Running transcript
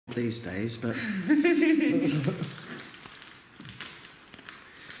these days, but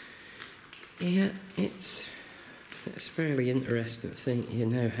yeah, it's fairly interesting to think you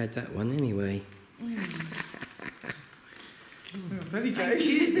now had that one anyway. There we go. Thank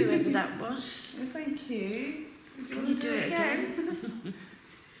you, whoever that was. Well, thank you. Can you do it again?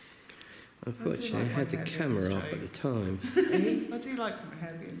 Unfortunately, I had the camera off at the time. I do like my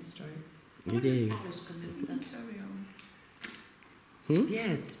hair being straight. You do? I was going to Carry on.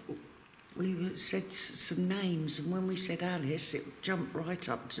 Yeah, we said some names, and when we said Alice, it jumped right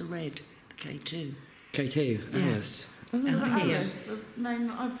up to Red, the K2. K2, Yeah. Alice. And Alice, the name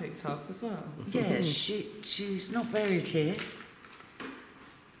that I picked up as well. Yeah, she's not buried here.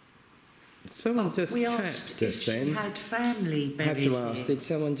 Someone just We tapped asked us if she then. had family I buried have to ask, here. did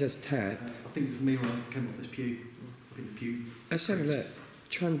someone just tap? I think it was me when I came off this pew. I think the pew. Let's have a look.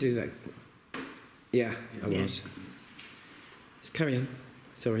 Try and do that. Yeah, I was. Let's carry on.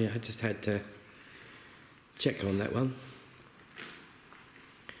 Sorry, I just had to check on that one.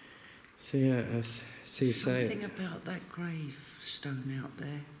 So yeah, I see you say. Something about that gravestone out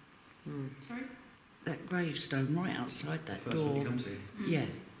there. Sorry? That gravestone right outside that First one door. you come to. Yeah,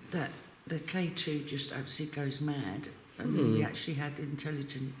 the K2 just actually goes mad, and we actually had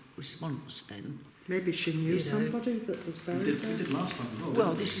intelligent response then. Maybe she knew You know. somebody that was We buried did there. last time as well.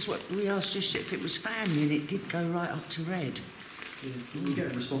 Well, this is what we asked just if it was family, and it did go right up to Red. We were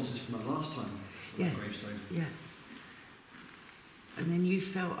getting responses from that last time. Yeah. That gravestone. Yeah. And then you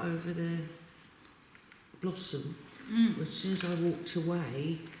felt over the blossom. As soon as I walked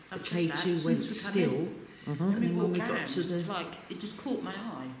away, the I've tried that K2 since went we come still. in. And When then when walked we got out, to it the... was like, it just caught my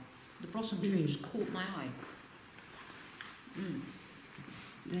eye. The blossom tree just caught my eye.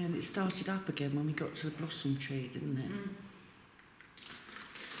 Yeah, and it started up again when we got to the blossom tree, didn't it?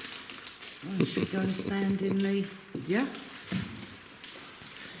 Oh, should we go and stand in the... Yeah.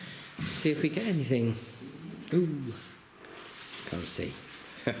 See if we get anything. Ooh, can't see.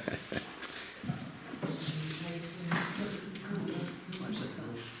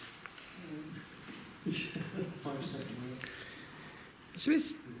 5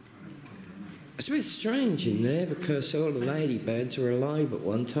 seconds. It's a bit strange in there because all the ladybirds were alive at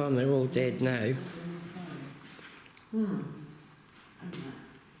one time. They're all dead now.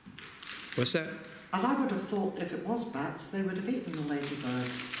 What's that? And I would have thought if it was bats, they would have eaten the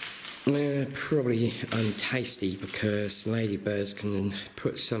ladybirds. Probably untasty because ladybirds can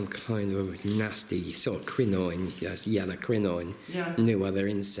put some kind of nasty sort of quinoine, yes, yellow quinoine. Yeah. No other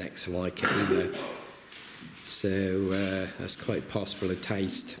insects like it either. So that's quite possible to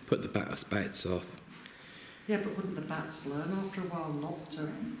taste. Put the bats off. Yeah, but wouldn't the bats learn after a while not to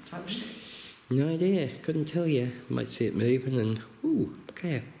touch it? No idea. Couldn't tell you. Might see it moving and ooh,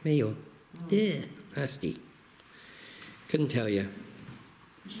 okay, meal. Yeah, nasty. Couldn't tell you.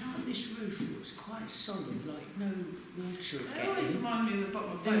 Do you know what, this roof looks quite solid, like no water They always getting. remind me of the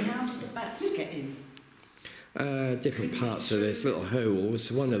bottom of Then boats. how's the bats get in? Different parts of this little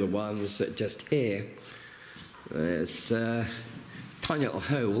holes. One of the ones that just here. There's a tiny little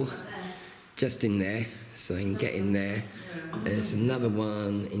hole just in there, so they can get in there. There's another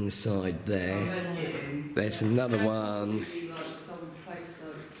one inside there. There's another one.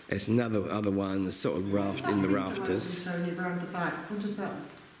 There's another other one that's sort of raft in the rafters. Only round the back. What is that?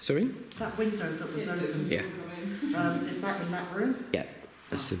 Sorry? That window that was open. Yeah. Is that in that room? Yeah,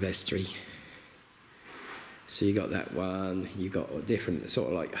 that's the vestry. So you got that one. You got different sort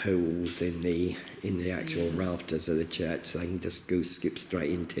of like holes in the actual rafters of the church, so they can just go skip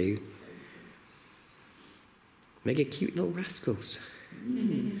straight into. Make it cute little rascals.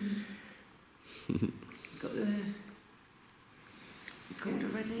 Got the recorder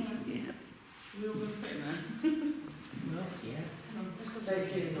ready? Yeah. We all going to fit in there?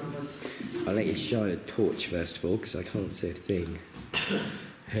 Safety numbers. I'll let you shine a torch first of all, because I can't see a thing.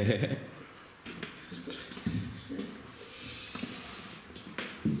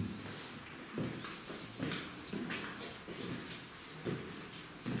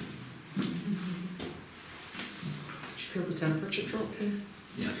 Did you feel the temperature drop here?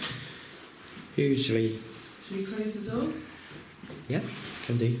 Yeah. Usually, Should we close the door? yeah,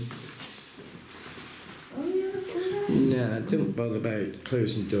 can do. Oh, yeah. No, don't bother about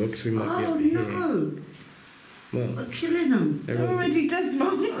closing the door, because we might be up here. no! Well, We're killing them. they're They're already dead,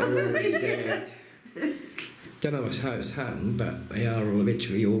 Mum. They're already dead. Don't know how it's happened, but they are all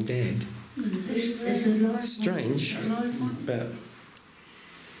literally all dead. There's a live Strange, one. A live one. but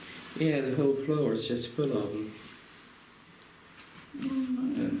yeah, the whole floor is just full of them.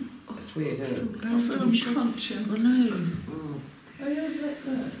 That's weird, isn't it? I feel them crunching. Oh no. Oh, yeah, is that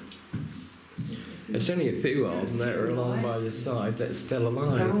there? There's only a few of them that are along by the side that's still They're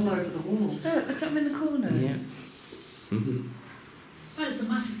alive. all over the walls. Look at them in the corners. Yeah. Mhm. Oh, there's a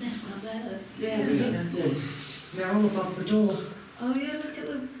massive nest up there, look. Yeah. They're all above the door. Oh yeah, look at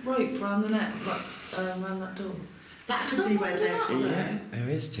the rope round the neck, round that door. That That's could be not where one they're. up Yeah, there. there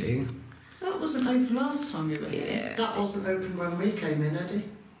is too. That wasn't open last time you were here. Yeah. That wasn't open when we came in, Eddie.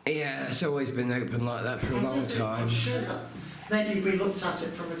 Yeah, it's always been open like that for a long time. I'm sure that maybe we looked at it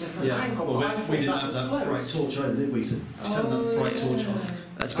from a different angle. Well, but I we thought didn't that have was that bright closed. torch either, did we? So just turn that bright torch off.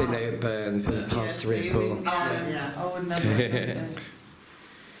 That's been open for the past 3 or 4. Yeah. I would never have known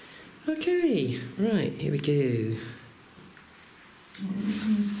this. Okay, right, here we go.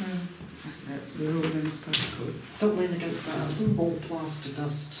 That's it, so we're all in a circle. Don't lean against that. There's some ball plaster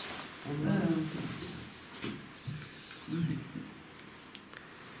dust on there.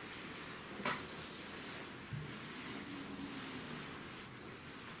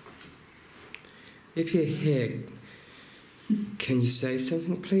 If you're here, can you say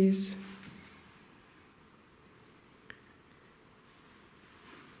something, please?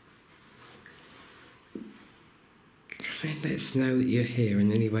 Try and let us know that you're here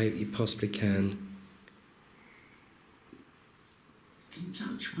in any way that you possibly can. Can you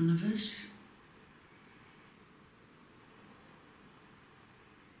touch one of us?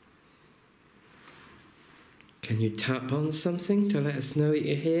 Can you tap on something to let us know that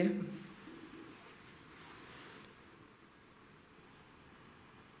you're here?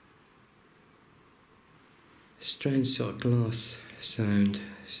 Strange sort of glass sound.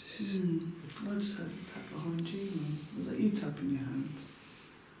 I just heard a tap behind you. Man. Was that you tapping your hands?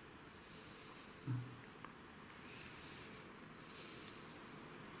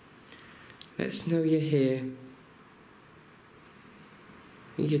 Let us know you're here.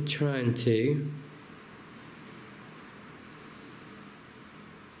 You're trying to.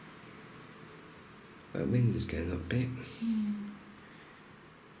 That wind is going up a bit.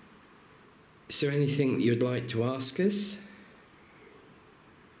 Is there anything you'd like to ask us?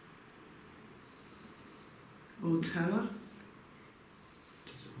 Or tell us?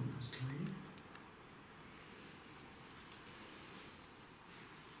 Does it want us to leave?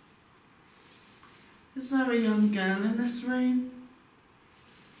 Is there a young girl in this room?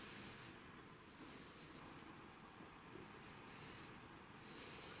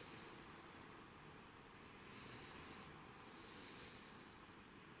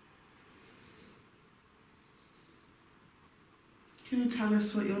 Can you tell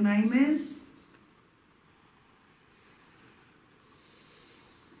us what your name is?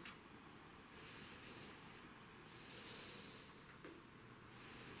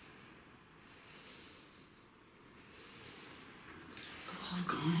 Oh,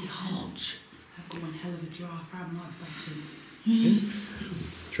 God, hot. I've got one hell of a draft around my bottom.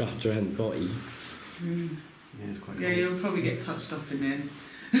 Draft around the body. Yeah, it's quite Yeah, cold. you'll probably get touched up in there.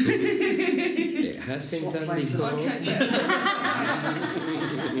 It has been Swap done places. before.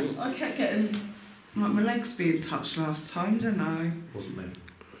 I kept getting like my legs being touched last time, didn't I? Wasn't me.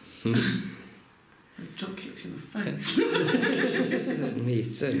 A jock kicked you in the face.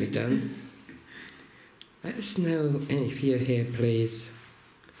 It's certainly done. Let us know if you're here, please.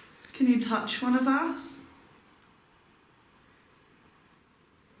 Can you touch one of us?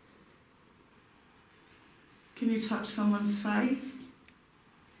 Can you touch someone's face?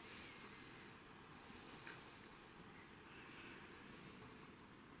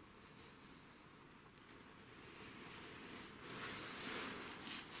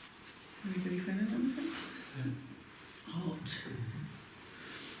 Anybody feeling anything? Hot.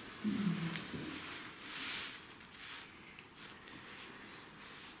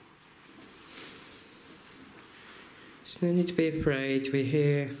 There's no need to be afraid. We're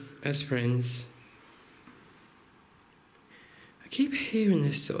here as friends. I keep hearing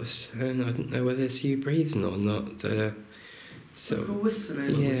this sort of sound. I don't know whether it's you breathing or not. Like a So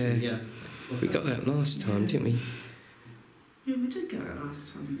whistling. Yeah. Yeah. we got that last time, didn't we? Yeah, we did get it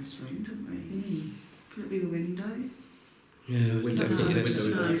last time in this room, didn't we? Could it be the window? Yeah, Window- definitely, window- that's-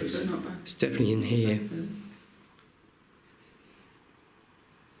 window- No, but not that. it's definitely in here.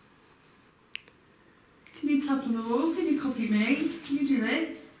 Can you tap on the wall? Can you copy me? Can you do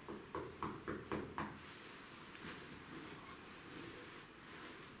this?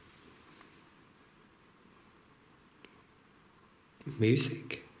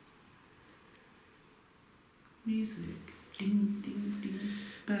 Music. Music. Ding, ding, ding.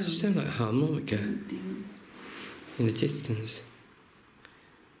 Bells. Sound like a harmonica Ding, ding. in the distance.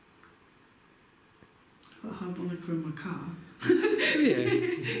 Got a harmonica in my car. Oh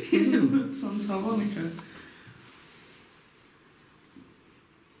yeah. Sounds harmonica.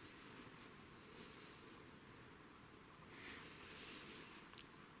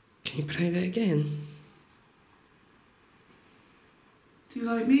 Can you play that again? Do you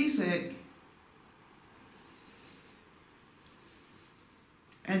like music?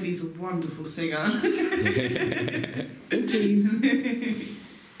 Eddie's a wonderful singer. Thank you.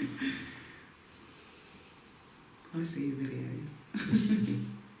 I see your videos.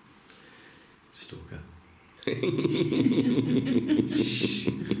 Stalker. I'm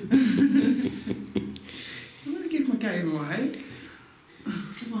going to give my game away.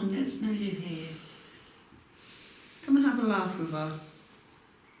 Come on, let us know you're here. Come and have a laugh with us.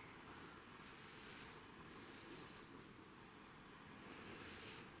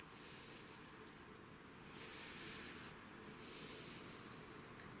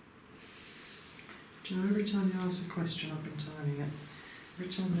 Do you know, every time you ask a question, I've been timing it,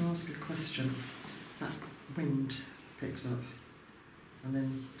 every time you ask a question, that wind picks up and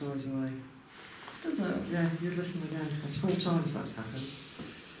then dies away. Does it? Yeah, you listen again. That's 4 times that's happened.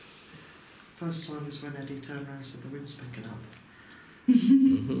 First time was when Eddie turned around and said the wind's picking up.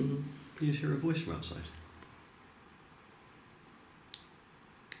 Mm-hmm. Can you just hear a voice from outside?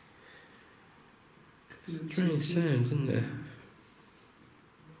 Strange sound, isn't there?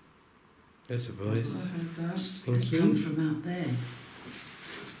 There's a I voice. heard that. Thank It's come you. from out there.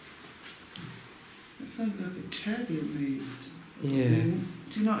 It sounded like a chair being moved. Yeah.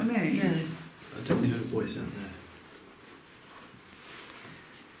 Do you know what I mean? Yeah. I definitely heard a voice out there.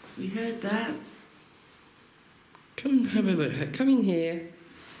 You heard that? Come and have a look. Come in here.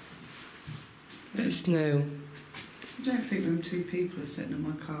 Let us know. You don't think them 2 people are sitting in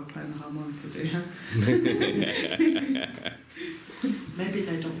my car playing the harmonica, do you? Maybe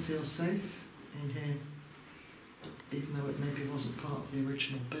they don't feel safe in here, even though it maybe wasn't part of the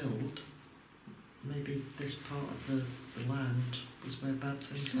original build. Maybe this part of the land was where bad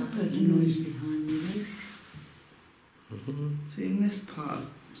things I heard a happened. noise behind me then. Mm-hmm. See, in this part,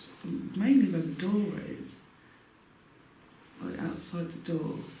 mainly where the door is, like outside the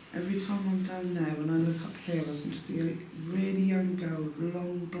door, every time I'm down there, when I look up here, I can just see a really young girl with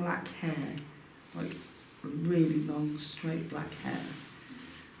long black hair, like really long, straight black hair.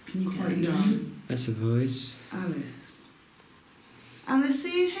 Can you Quite get young. That's a voice. Alice. Alice, are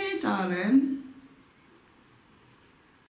you here, darling?